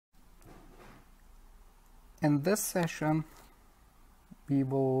In this session, we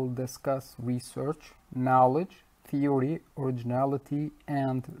will discuss research, knowledge, theory, originality,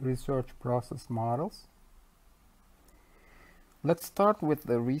 and research process models. Let's start with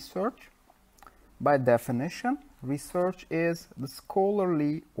the research. By definition, research is the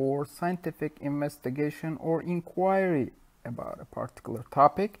scholarly or scientific investigation or inquiry about a particular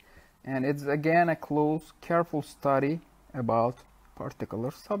topic, and it's again a close, careful study about a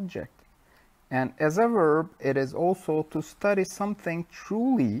particular subject. And as a verb, it is also to study something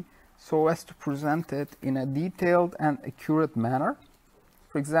truly so as to present it in a detailed and accurate manner.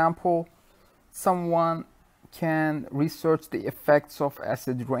 For example, someone can research the effects of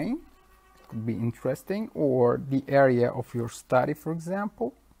acid rain. It could be interesting, or the area of your study, for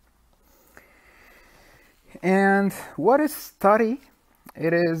example. And what is study?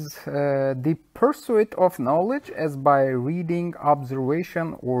 It is the pursuit of knowledge as by reading,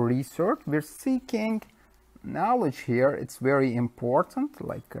 observation, or research. We're seeking knowledge here. It's very important.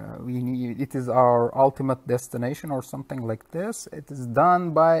 Like it is our ultimate destination or something like this. It is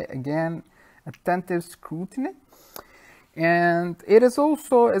done by, again, attentive scrutiny. And it is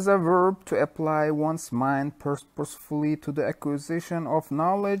also as a verb to apply one's mind purposefully to the acquisition of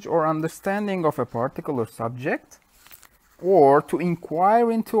knowledge or understanding of a particular subject, or to inquire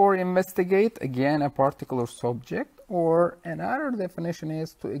into or investigate, again, a particular subject, or another definition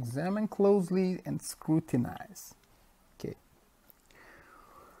is to examine closely and scrutinize. Okay.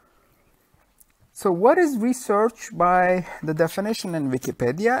 So what is research by the definition in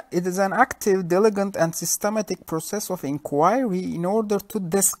Wikipedia? It is an active, diligent, and systematic process of inquiry in order to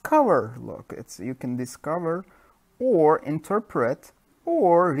discover, you can discover or interpret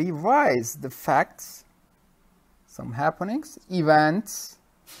or revise the facts, some happenings, events,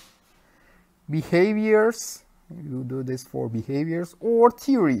 behaviors, you do this for behaviors, or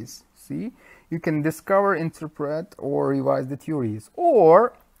theories. See, you can discover, interpret, or revise the theories,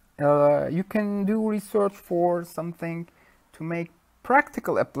 or you can do research for something to make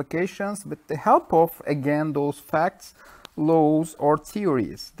practical applications with the help of, again, those facts, laws, or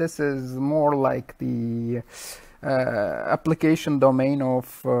theories. This is more like the application domain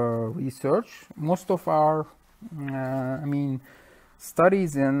of research. Most of our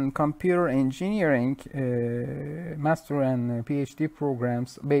studies in computer engineering, master and PhD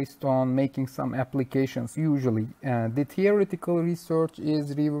programs based on making some applications usually. The theoretical research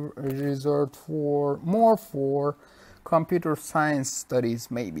is reserved more for computer science studies,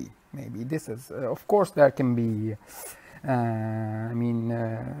 maybe. This is, of course, there can be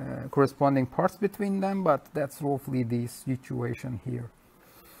corresponding parts between them, but that's roughly the situation here.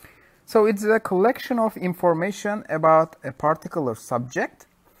 So it's a collection of information about a particular subject,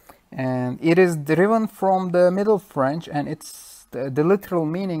 and it is derived from the Middle French, and the literal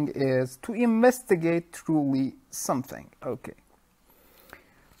meaning is to investigate truly something. Okay.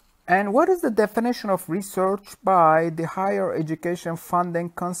 And what is the definition of research by the Higher Education Funding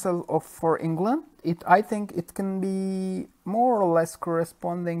Council for England? I think it can be more or less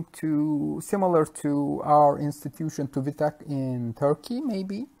corresponding to, similar to our institution TÜBİTAK in Turkey,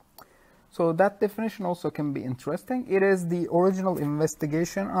 maybe. So that definition also can be interesting. It is the original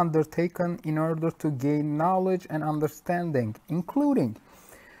investigation undertaken in order to gain knowledge and understanding, including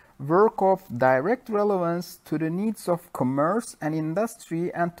work of direct relevance to the needs of commerce and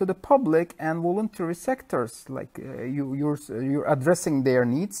industry and to the public and voluntary sectors, like you're addressing their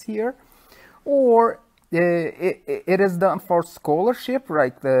needs here, or it is done for scholarship,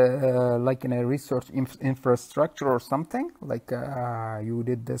 like in a research infrastructure or something, like you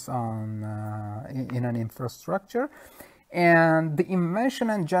did this on in an infrastructure. And the invention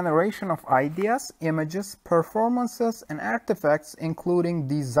and generation of ideas, images, performances, and artifacts, including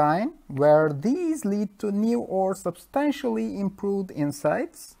design, where these lead to new or substantially improved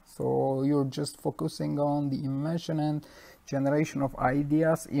insights. So you're just focusing on the invention and generation of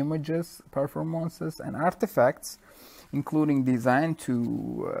ideas, images, performances, and artifacts, including design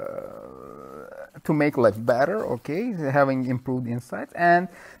to make life better, okay, having improved insights, and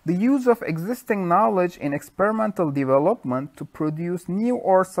the use of existing knowledge in experimental development to produce new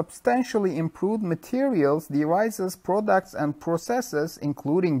or substantially improved materials, devices, products, and processes,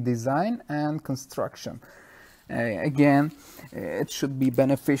 including design and construction. Again, it should be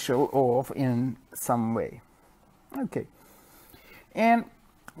beneficial in some way. Okay. And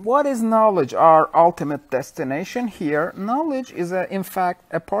what is knowledge, our ultimate destination here? Knowledge is, in fact,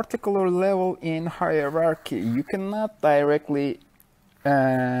 a particular level in hierarchy. You cannot directly,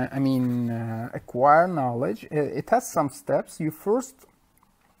 acquire knowledge. It has some steps. You first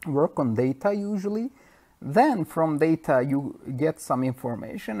work on data, usually, Then from data you get some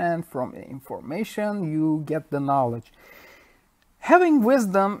information, and from information you get the knowledge. Having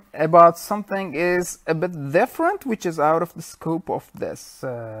wisdom about something is a bit different, which is out of the scope of this,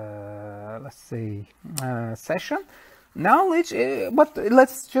 let's say, session. Knowledge, but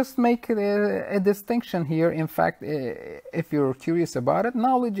let's just make a distinction here. In fact, if you're curious about it,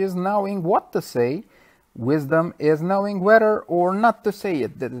 knowledge is knowing what to say. Wisdom is knowing whether or not to say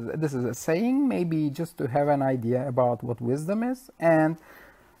it. This is a saying, maybe just to have an idea about what wisdom is. And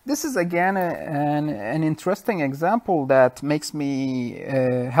this is again an interesting example that makes me,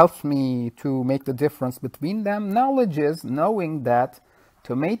 helps me to make the difference between them. Knowledge is knowing that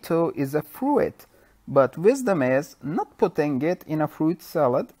tomato is a fruit, but wisdom is not putting it in a fruit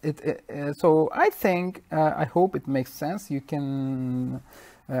salad. So I think, I hope it makes sense. You can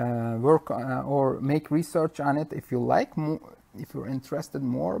work or make research on it if you like, if you're interested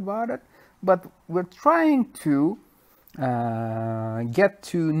more about it. But we're trying to get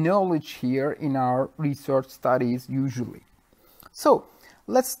to knowledge here in our research studies usually. So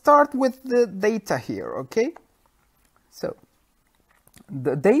let's start with the data here, okay? So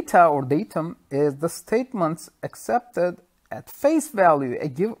the data or datum is the statements accepted at face value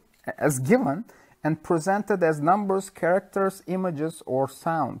as given and presented as numbers, characters, images, or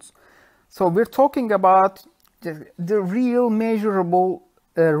sounds. So we're talking about the real measurable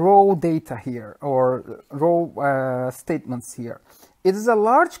raw data here, or raw statements here. It is a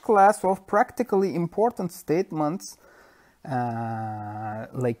large class of practically important statements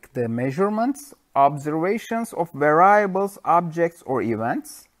like the measurements, observations of variables, objects, or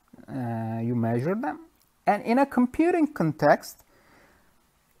events. You measure them. And in a computing context,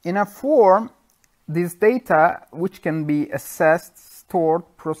 in a form, these data which can be assessed, stored,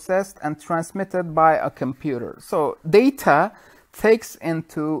 processed, and transmitted by a computer. So data takes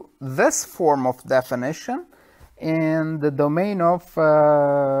into this form of definition in the domain of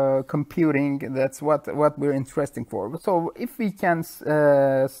computing. That's what we're interested for. So if we can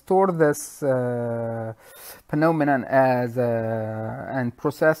store this phenomenon as and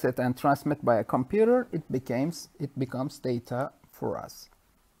process it and transmit by a computer, it becomes data for us.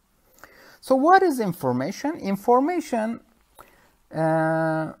 So what is information? Information,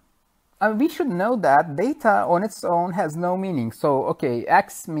 we should know that data on its own has no meaning. So, okay,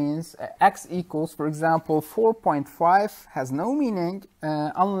 x means, x equals, for example, 4.5 has no meaning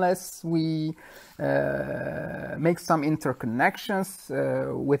unless we make some interconnections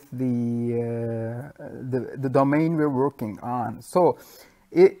with the domain we're working on. So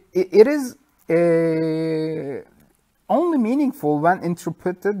it is only meaningful when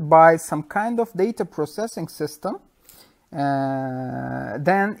interpreted by some kind of data processing system.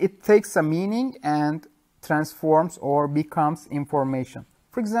 Then it takes a meaning and transforms or becomes information.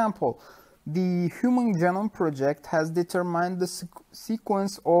 For example, the Human Genome Project has determined the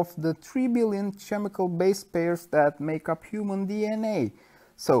sequence of the 3 billion chemical base pairs that make up human DNA.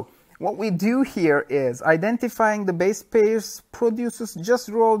 So what we do here is identifying the base pairs produces just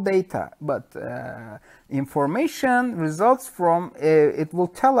raw data, but information results from, it will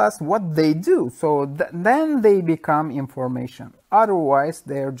tell us what they do. So then they become information. Otherwise,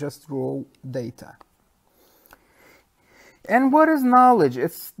 they're just raw data. And what is knowledge?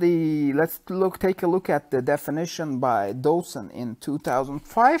 It's let's take a look at the definition by Dawson in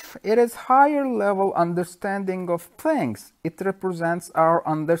 2005. It is higher level understanding of things. It represents our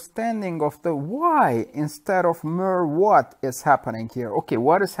understanding of the why instead of mere what is happening here. Okay,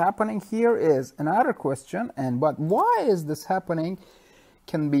 what is happening here is another question, but why is this happening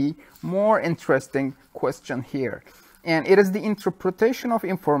can be more interesting question here. And it is the interpretation of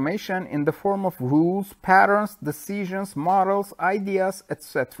information in the form of rules, patterns, decisions, models, ideas,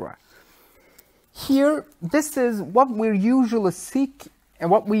 etc. Here, this is what we usually seek, and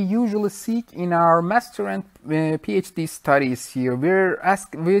what we usually seek in our master and PhD studies here.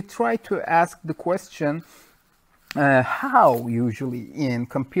 We try to ask the question, how usually in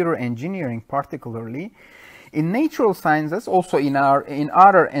computer engineering particularly, in natural sciences, also in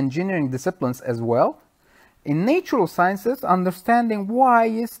other engineering disciplines as well. In natural sciences, understanding why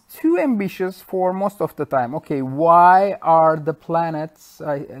is too ambitious for most of the time. Okay, why are the planets,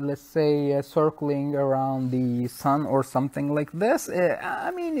 let's say, circling around the sun or something like this? I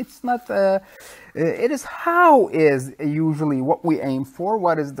mean, it's not, it is how is usually what we aim for.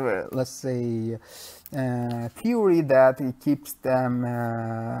 What is the, let's say, theory that it keeps them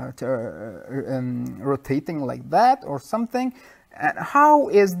rotating like that or something. And how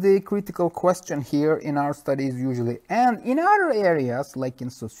is the critical question here in our studies usually? And in other areas, like in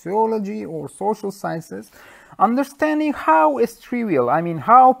sociology or social sciences, Understanding how is trivial. I mean,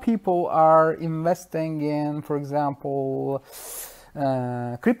 how people are investing in, for example,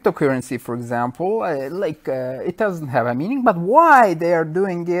 cryptocurrency, for example, it doesn't have a meaning, but why they are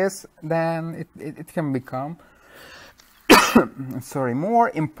doing this, then it can become sorry, more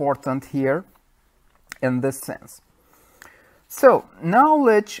important here in this sense. So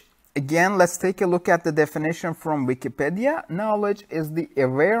knowledge, again, let's take a look at the definition from Wikipedia. Knowledge is the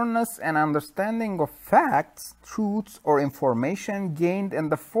awareness and understanding of facts, truths, or information gained in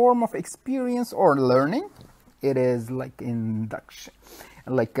the form of experience or learning. It is like induction,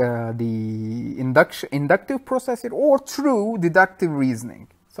 like the inductive process, or through deductive reasoning.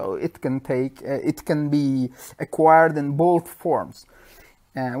 So it can be acquired in both forms.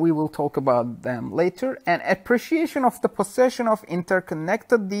 We will talk about them later. And appreciation of the possession of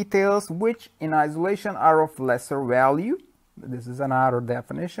interconnected details which in isolation are of lesser value. This is another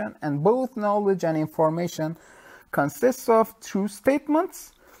definition. And both knowledge and information consists of true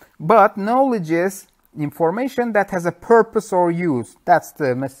statements, but knowledge is information that has a purpose or use. That's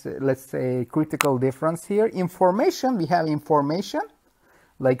the, let's say, critical difference here. Information, we have information,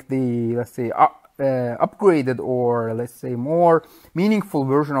 like the, let's say, upgraded or let's say more meaningful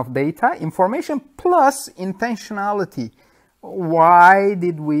version of data. Information plus intentionality. Why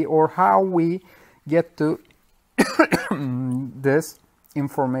did we or how we get to this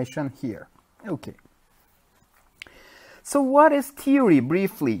information here? Okay. So what is theory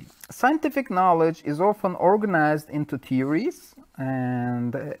briefly? Scientific knowledge is often organized into theories.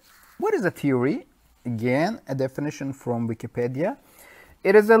 And what is a theory? Again, a definition from Wikipedia.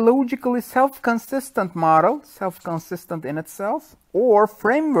 It is a logically self-consistent model, self-consistent in itself, or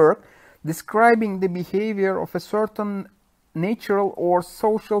framework describing the behavior of a certain natural or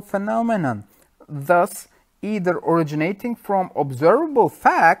social phenomenon, thus either originating from observable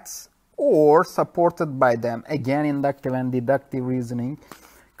facts or supported by them. Again, inductive and deductive reasoning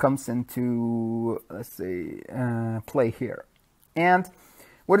comes into, let's say, play here. And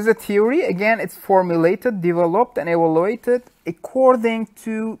what is a theory? Again, it's formulated, developed, and evaluated according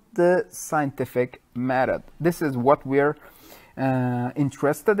to the scientific method. This is what we're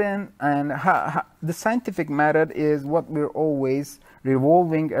interested in, and the scientific method is what we're always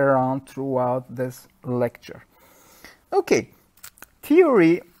revolving around throughout this lecture. Okay,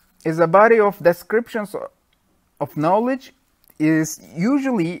 theory is a body of descriptions of knowledge, is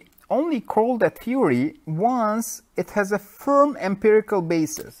usually only called a theory once it has a firm empirical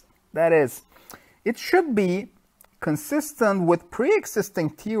basis. That is, it should be consistent with pre-existing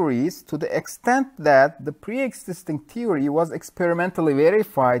theories to the extent that the pre-existing theory was experimentally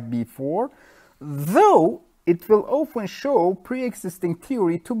verified before, though it will often show pre-existing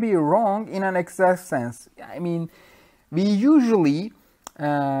theory to be wrong in an exact sense. I mean, we usually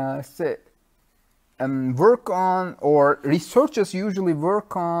work on, or researchers usually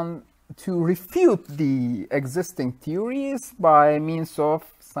work on, to refute the existing theories by means of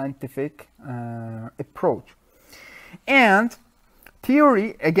scientific approach. And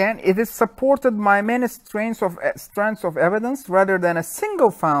theory, again, it is supported by many strands of evidence rather than a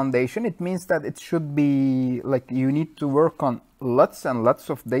single foundation. It means that it should be like you need to work on lots and lots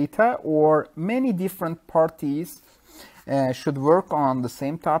of data, or many different parties should work on the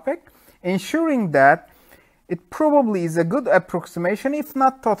same topic, ensuring that it probably is a good approximation, if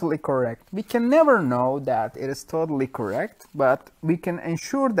not totally correct. We can never know that it is totally correct, but we can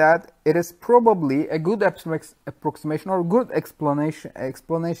ensure that it is probably a good approximation or good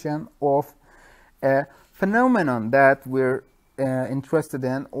explanation of a phenomenon that we're interested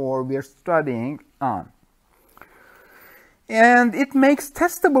in or we're studying on. And it makes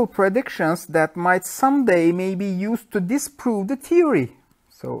testable predictions that might someday may be used to disprove the theory.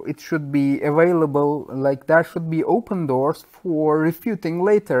 So it should be available, like there should be open doors for refuting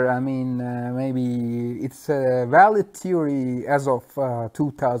later. I mean, maybe it's a valid theory as of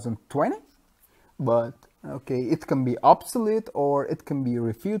 2020, but okay, it can be obsolete or it can be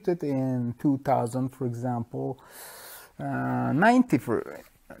refuted in 2000, for example, 90, for,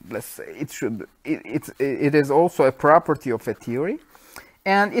 let's say. It is also a property of a theory.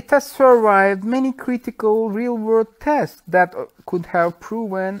 And it has survived many critical real-world tests that could have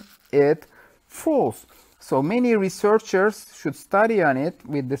proven it false. So many researchers should study on it.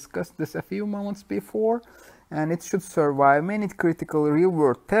 We discussed this a few moments before. And it should survive many critical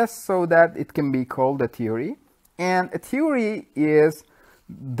real-world tests so that it can be called a theory. And a theory is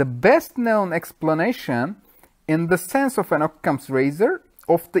the best-known explanation in the sense of an Occam's razor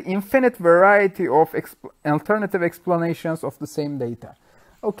of the infinite variety of alternative explanations of the same data.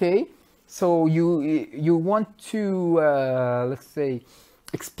 Okay, so you want to, let's say,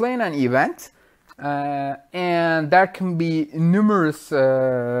 explain an event. and there can be numerous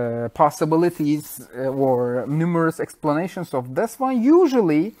possibilities or numerous explanations of this one.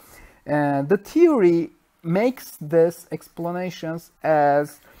 Usually, the theory makes these explanations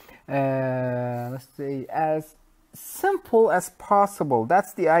as, let's say, as simple as possible.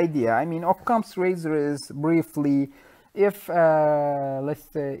 That's the idea. I mean, Occam's razor is briefly, if let's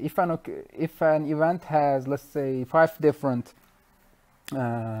say, if an event has, let's say, 5 different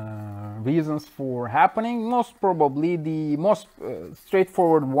reasons for happening, most probably the most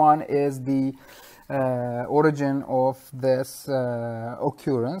straightforward one is the origin of this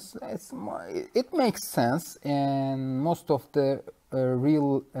occurrence. It makes sense in most of the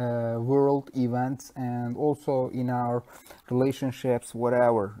real world events, and also in our relationships,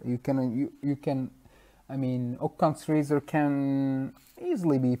 whatever. You can, I mean, Occam's razor can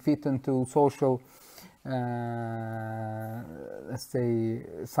easily be fit into social, let's say,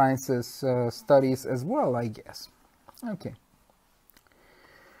 sciences studies as well, I guess. Okay.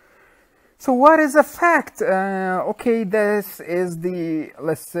 So what is a fact? Okay, this is the,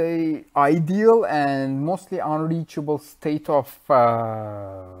 let's say, ideal and mostly unreachable state of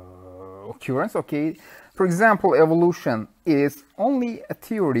occurrence. Okay, for example, evolution is only a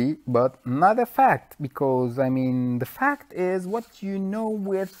theory but not a fact, because, I mean, the fact is what you know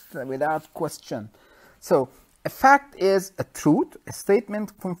without question. So a fact is a truth, a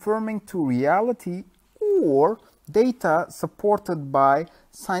statement confirming to reality, or data supported by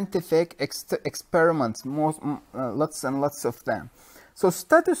scientific experiments, lots and lots of them. So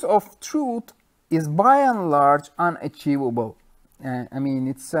status of truth is by and large unachievable. I mean,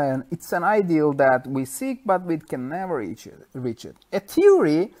 it's an ideal that we seek, but we can never reach it. A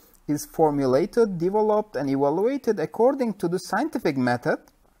theory is formulated, developed, and evaluated according to the scientific method.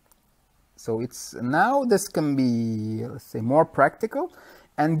 So it's now this can be, let's say, more practical,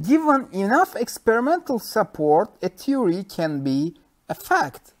 and given enough experimental support, a theory can be a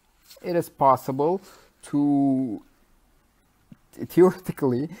fact. It is possible to,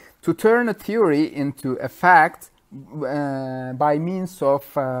 theoretically, to turn a theory into a fact by means of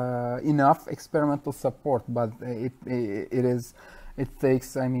enough experimental support, but it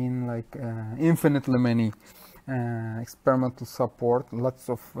takes, I mean, like infinitely many experimental support, lots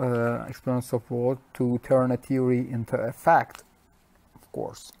of experimental support to turn a theory into a fact, of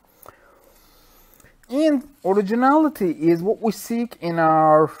course. And originality is what we seek in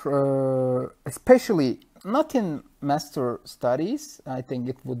our, especially not in master studies. I think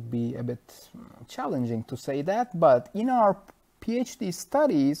it would be a bit challenging to say that, but in our PhD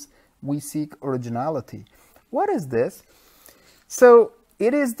studies, we seek originality. What is this? So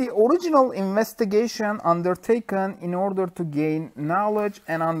it is the original investigation undertaken in order to gain knowledge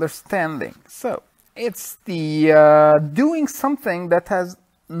and understanding. So it's the doing something that has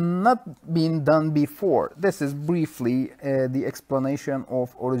not been done before. This is briefly the explanation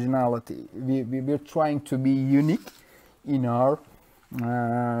of originality. We're trying to be unique in our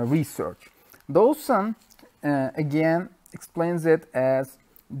research. Dawson again explains it as,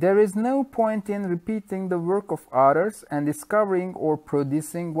 there is no point in repeating the work of others and discovering or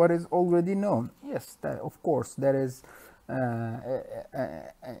producing what is already known. Yes, of course, that is,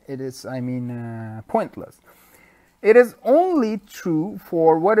 it is, I mean, pointless. It is only true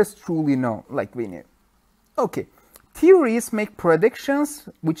for what is truly known, like we knew. Okay, theories make predictions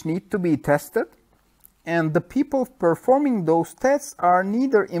which need to be tested, and the people performing those tests are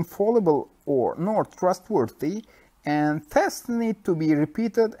neither infallible nor trustworthy, and tests need to be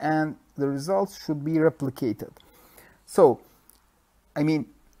repeated and the results should be replicated. So, I mean,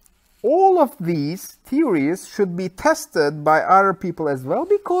 all of these theories should be tested by other people as well,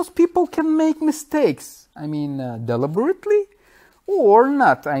 because people can make mistakes. I mean, deliberately or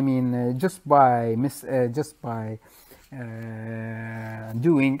not. I mean, just by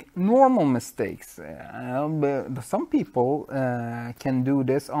doing normal mistakes. But some people can do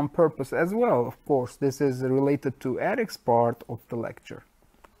this on purpose as well. Of course, this is related to ethics part of the lecture.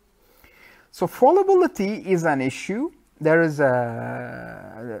 So fallibility is an issue. There is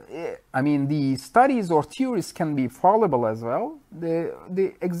I mean, the studies or theories can be fallible as well.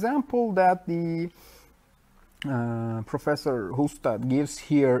 The example that the Professor Hustadt gives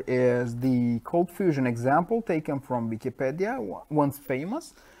here is the cold fusion example taken from Wikipedia, once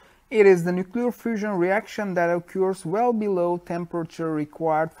famous. It is the nuclear fusion reaction that occurs well below temperature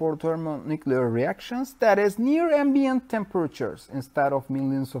required for thermonuclear reactions, that is near ambient temperatures instead of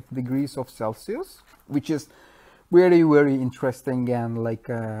millions of degrees of Celsius, which is very, very interesting and like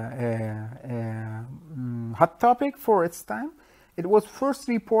a hot topic for its time. It was first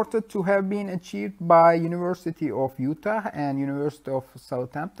reported to have been achieved by University of Utah and University of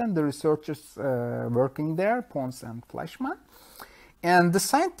Southampton, the researchers working there, Pons and Fleischmann. And the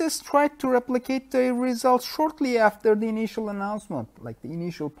scientists tried to replicate the results shortly after the initial announcement, like the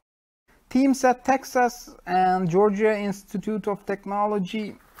initial. Teams at Texas and Georgia Institute of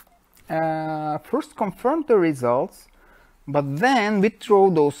Technology first confirmed the results, but then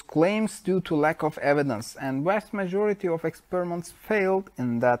withdrew those claims due to lack of evidence, and vast majority of experiments failed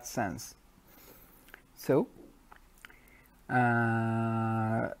in that sense. So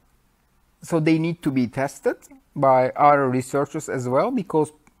they need to be tested by other researchers as well,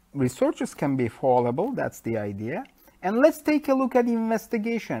 because researchers can be fallible, that's the idea. And let's take a look at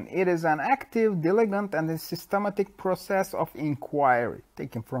investigation. It is an active, diligent, and a systematic process of inquiry,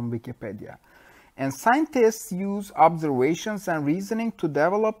 taken from Wikipedia. And scientists use observations and reasoning to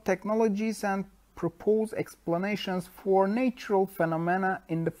develop technologies and propose explanations for natural phenomena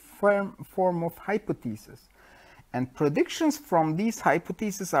in the form of hypotheses. And predictions from these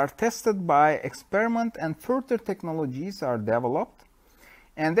hypotheses are tested by experiment, and further technologies are developed.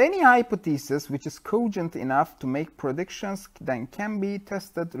 And any hypothesis which is cogent enough to make predictions then can be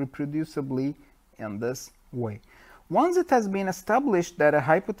tested reproducibly in this way. Once it has been established that a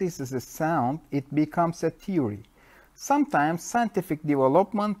hypothesis is sound, it becomes a theory. Sometimes scientific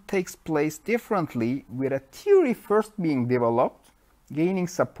development takes place differently, with a theory first being developed, gaining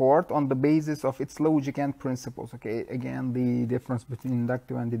support on the basis of its logic and principles. Okay, again, the difference between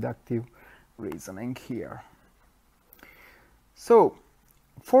inductive and deductive reasoning here. So,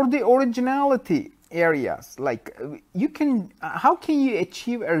 for the originality areas, like how can you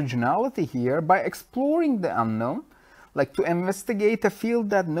achieve originality here? By exploring the unknown, like to investigate a field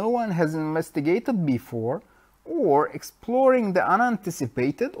that no one has investigated before, or exploring the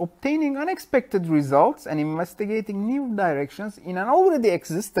unanticipated, obtaining unexpected results, and investigating new directions in an already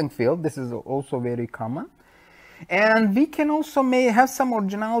existing field. This is also very common. And we can also may have some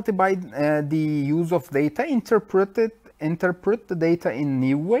originality by the use of data, interpret the data in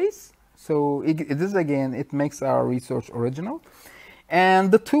new ways. So it is, again, it makes our research original.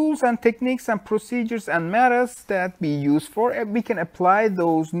 And the tools and techniques and procedures and methods that we use for it, we can apply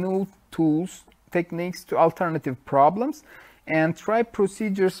those new tools, techniques to alternative problems, and try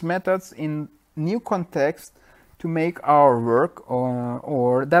procedures, methods in new context to make our work,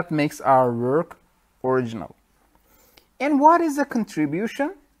 or that makes our work original. And what is a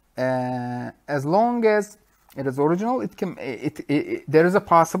contribution? As long as it is original, there is a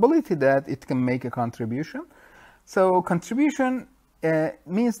possibility that it can make a contribution. So contribution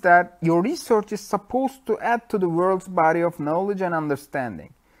means that your research is supposed to add to the world's body of knowledge and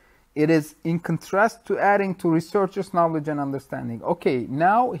understanding. It is in contrast to adding to researchers' knowledge and understanding. Okay,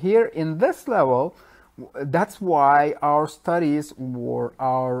 now here in this level, that's why our studies or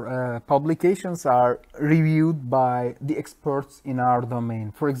our publications are reviewed by the experts in our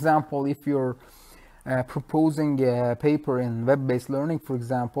domain. For example, if you're proposing a paper in web-based learning, for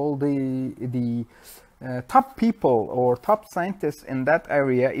example, the top people or top scientists in that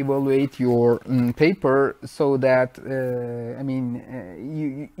area evaluate your paper, so that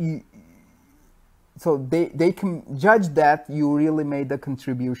so they can judge that you really made a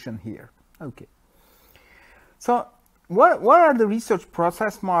contribution here. Okay. So what are the research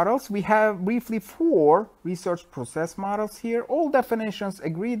process models? We have briefly 4 research process models here. All definitions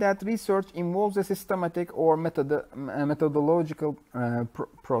agree that research involves a systematic or methodological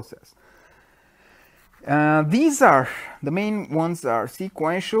process. These are, the main ones are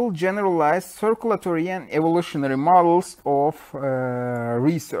sequential, generalized, circulatory, and evolutionary models of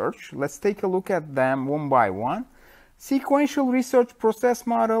research. Let's take a look at them one by one. Sequential research process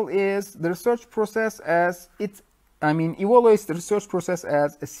model is the research process as evaluates the research process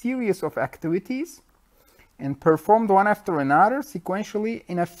as a series of activities and performed one after another sequentially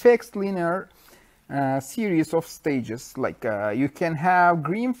in a fixed linear series of stages. Like you can have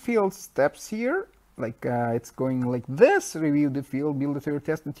greenfield steps here, like it's going like this: review the field, build the theory,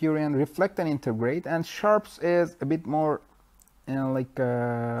 test the theory, and reflect and integrate. And sharps is a bit more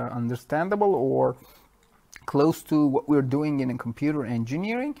understandable or close to what we're doing in computer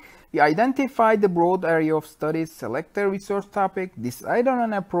engineering. We identify the broad area of studies, select a research topic, decide on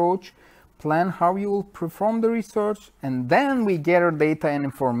an approach, plan how you will perform the research, and then we gather data and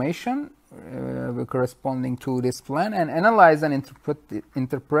information corresponding to this plan and analyze and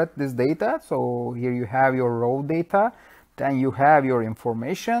interpret this data. So here you have your raw data, then you have your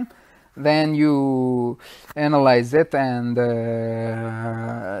information, then you analyze it and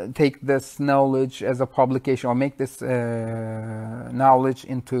take this knowledge as a publication, or make this knowledge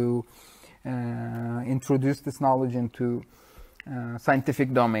into introduce this knowledge into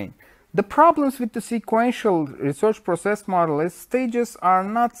scientific domain. The problems with the sequential research process model is stages are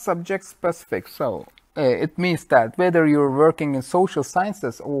not subject specific. So it means that whether you're working in social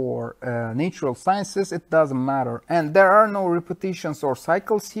sciences or natural sciences, it doesn't matter. And there are no repetitions or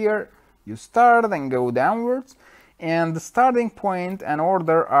cycles here. You start and go downwards, and the starting point and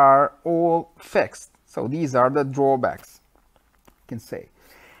order are all fixed. So these are the drawbacks, you can say.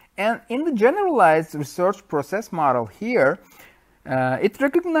 And in the generalized research process model here, it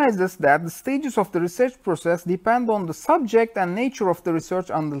recognizes that the stages of the research process depend on the subject and nature of the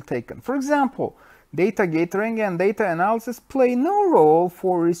research undertaken. For example, data gathering and data analysis play no role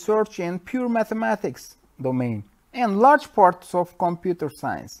for research in pure mathematics domain and large parts of computer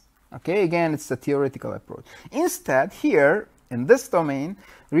science. Okay, again, it's a theoretical approach. Instead, here, in this domain,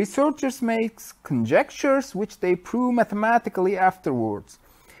 researchers make conjectures which they prove mathematically afterwards.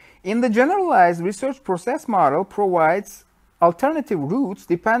 In the generalized research process model provides alternative routes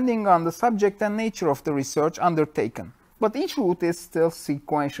depending on the subject and nature of the research undertaken. But each route is still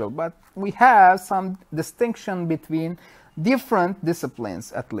sequential, but we have some distinction between different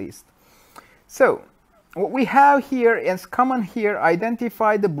disciplines at least. So, what we have here is common here,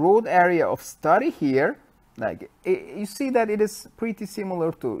 identify the broad area of study here. Like, you see that it is pretty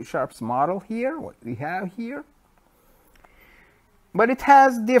similar to Sharpe's model here, what we have here. But it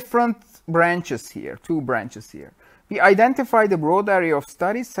has different branches here, 2 branches here. We identify the broad area of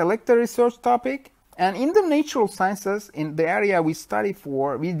study, select a research topic, and in the natural sciences, in the area we study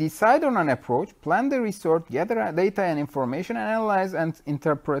for, we decide on an approach, plan the research, gather data and information, analyze and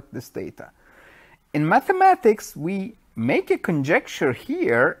interpret this data. In mathematics, we make a conjecture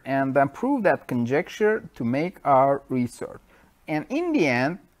here and then prove that conjecture to make our research. And in the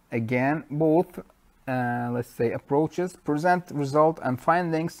end, again, both let's say approaches present result and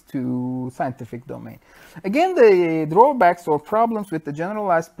findings to scientific domain. Again, the drawbacks or problems with the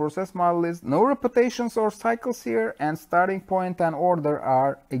generalized process model is no repetitions or cycles here, and starting point and order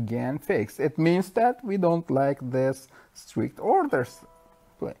are again fixed. It means that we don't like this strict orders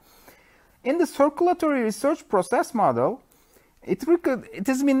play. In the circulatory research process model, it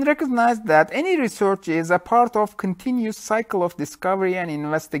has been recognized that any research is a part of continuous cycle of discovery and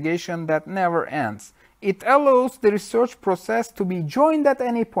investigation that never ends. It allows the research process to be joined at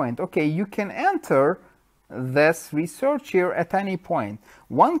any point. Okay, you can enter this research here at any point.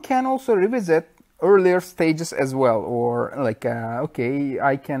 One can also revisit earlier stages as well, or like, okay,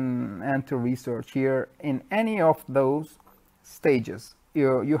 I can enter research here in any of those stages.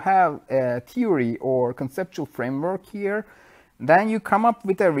 You have a theory or conceptual framework here. Then you come up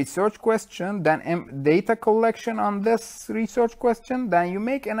with a research question, then data collection on this research question, then you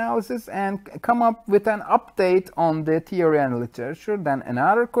make analysis and come up with an update on the theory and literature, then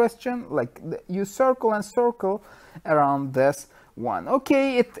another question, like you circle and circle around this one.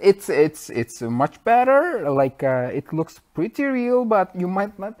 Okay, it's much better, like it looks pretty real, but you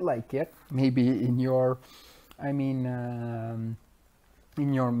might not like it, maybe in your, I mean,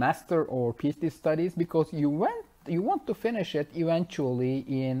 in your master or PhD studies, because you want to finish it eventually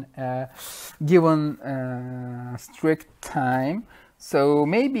in a given strict time. So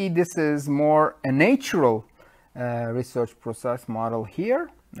maybe this is more a natural research process model here.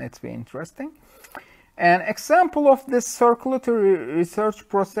 Let's be interesting. An example of this circulatory research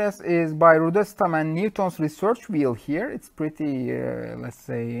process is by Rudestam and Newton's research wheel here. It's pretty, let's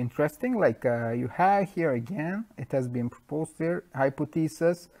say, interesting. Like you have here again, it has been proposed here,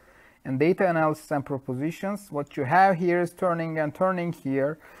 hypothesis, and data analysis and propositions. What you have here is turning and turning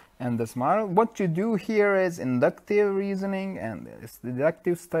here and this model. What you do here is inductive reasoning, and this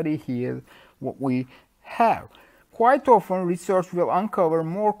deductive study here, what we have. Quite often research will uncover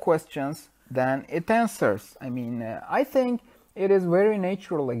more questions than it answers. I mean, I think it is very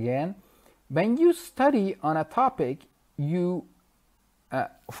natural again. When you study on a topic, you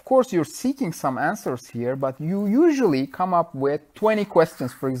of course, you're seeking some answers here, but you usually come up with 20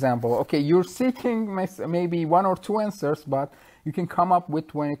 questions, for example. Okay, you're seeking maybe 1 or 2 answers, but you can come up with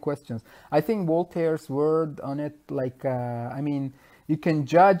 20 questions. I think Voltaire's word on it, like, I mean, you can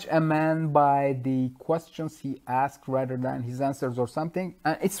judge a man by the questions he asked rather than his answers or something.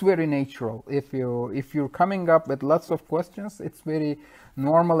 And it's very natural. If you're coming up with lots of questions, it's very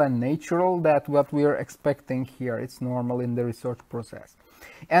normal and natural that what we're expecting here. It's normal in the research process.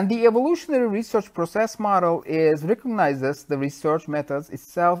 And the evolutionary research process model recognizes the research methods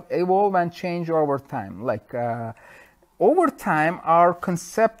itself evolve and change over time. Like over time, our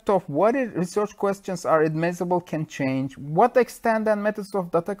concept of what research questions are admissible can change. What extent and methods of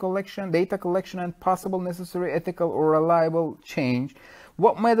data collection and possible necessary ethical or reliable change.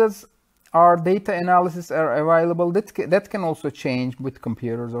 What methods Our data analysis are available. That can also change with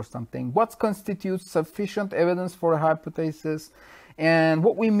computers or something. What constitutes sufficient evidence for a hypothesis, and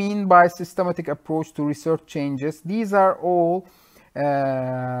what we mean by systematic approach to research changes. These are all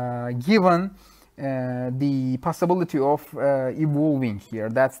given the possibility of evolving here.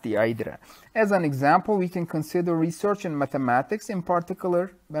 That's the idea. As an example, we can consider research in mathematics, in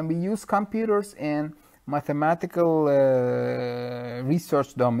particular when we use computers in mathematical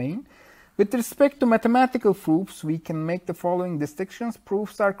research domain. With respect to mathematical proofs, we can make the following distinctions.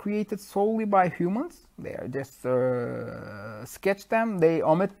 Proofs are created solely by humans. They are just sketch them. They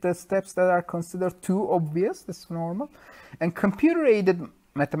omit the steps that are considered too obvious. This is normal. And computer-aided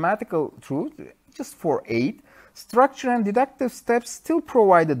mathematical truth, just for aid. Structure and deductive steps still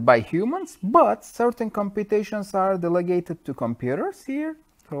provided by humans, but certain computations are delegated to computers here.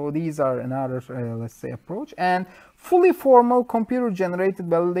 So these are another, let's say, approach. And fully formal computer-generated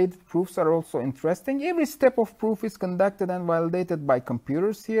validated proofs are also interesting. Every step of proof is conducted and validated by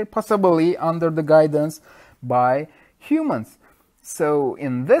computers here, possibly under the guidance by humans. So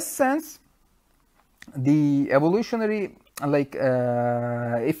in this sense, the evolutionary, like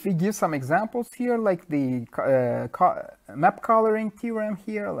if we give some examples here, like the map coloring theorem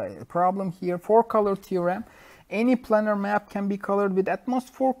here, like problem here, four-color theorem. Any planar map can be colored with at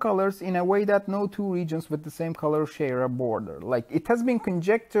most 4 colors in a way that no two regions with the same color share a border. Like it has been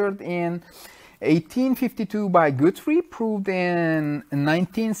conjectured in 1852 by Guthrie, proved in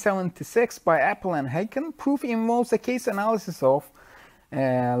 1976 by Apple and Haken. Proof involves a case analysis of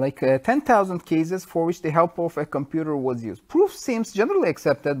 10,000 cases for which the help of a computer was used. Proof seems generally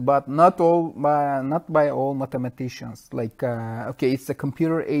accepted, but not by all mathematicians. Like okay, it's a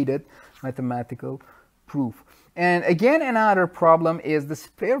computer-aided mathematical proof. And again, another problem is the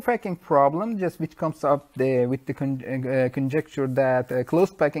square packing problem, just which comes up with the conjecture that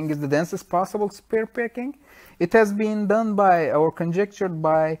closed packing is the densest possible square packing. It has been done by, or conjectured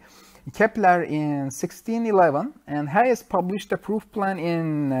by, Kepler in 1611, and Hayes published a proof plan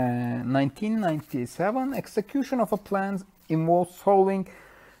in 1997. Execution of a plan involves solving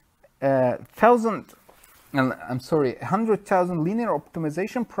 100,000 linear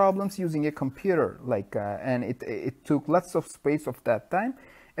optimization problems using a computer, and it took lots of space of that time.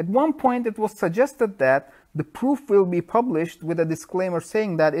 At one point, it was suggested that the proof will be published with a disclaimer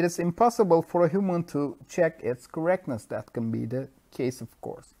saying that it is impossible for a human to check its correctness. That can be the case, of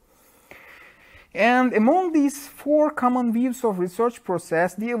course. And among these 4 common views of research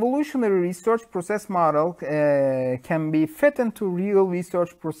process, the evolutionary research process model can be fit into real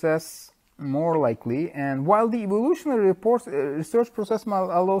research process more likely. And while the evolutionary research process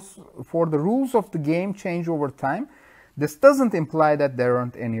model allows for the rules of the game change over time, this doesn't imply that there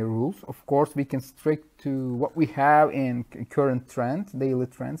aren't any rules. Of course, we can stick to what we have in current trends, daily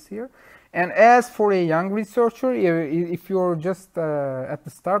trends here. And as for a young researcher, if you're just at the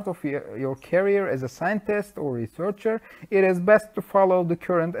start of your career as a scientist or researcher, it is best to follow the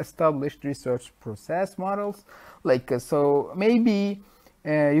current established research process models. So maybe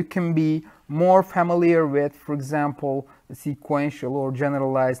you can be more familiar with, for example, sequential or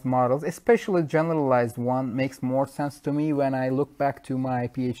generalized models. Especially generalized one makes more sense to me when I look back to my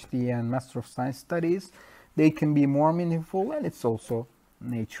PhD and Master of Science studies. They can be more meaningful, and it's also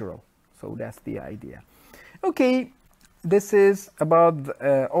natural. So that's the idea. Okay, this is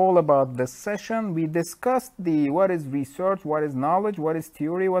all about this session. We discussed what is research, what is knowledge, what is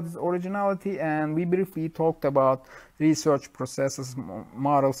theory, what is originality, and we briefly talked about research processes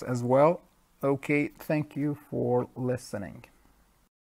models as well. Okay, thank you for listening.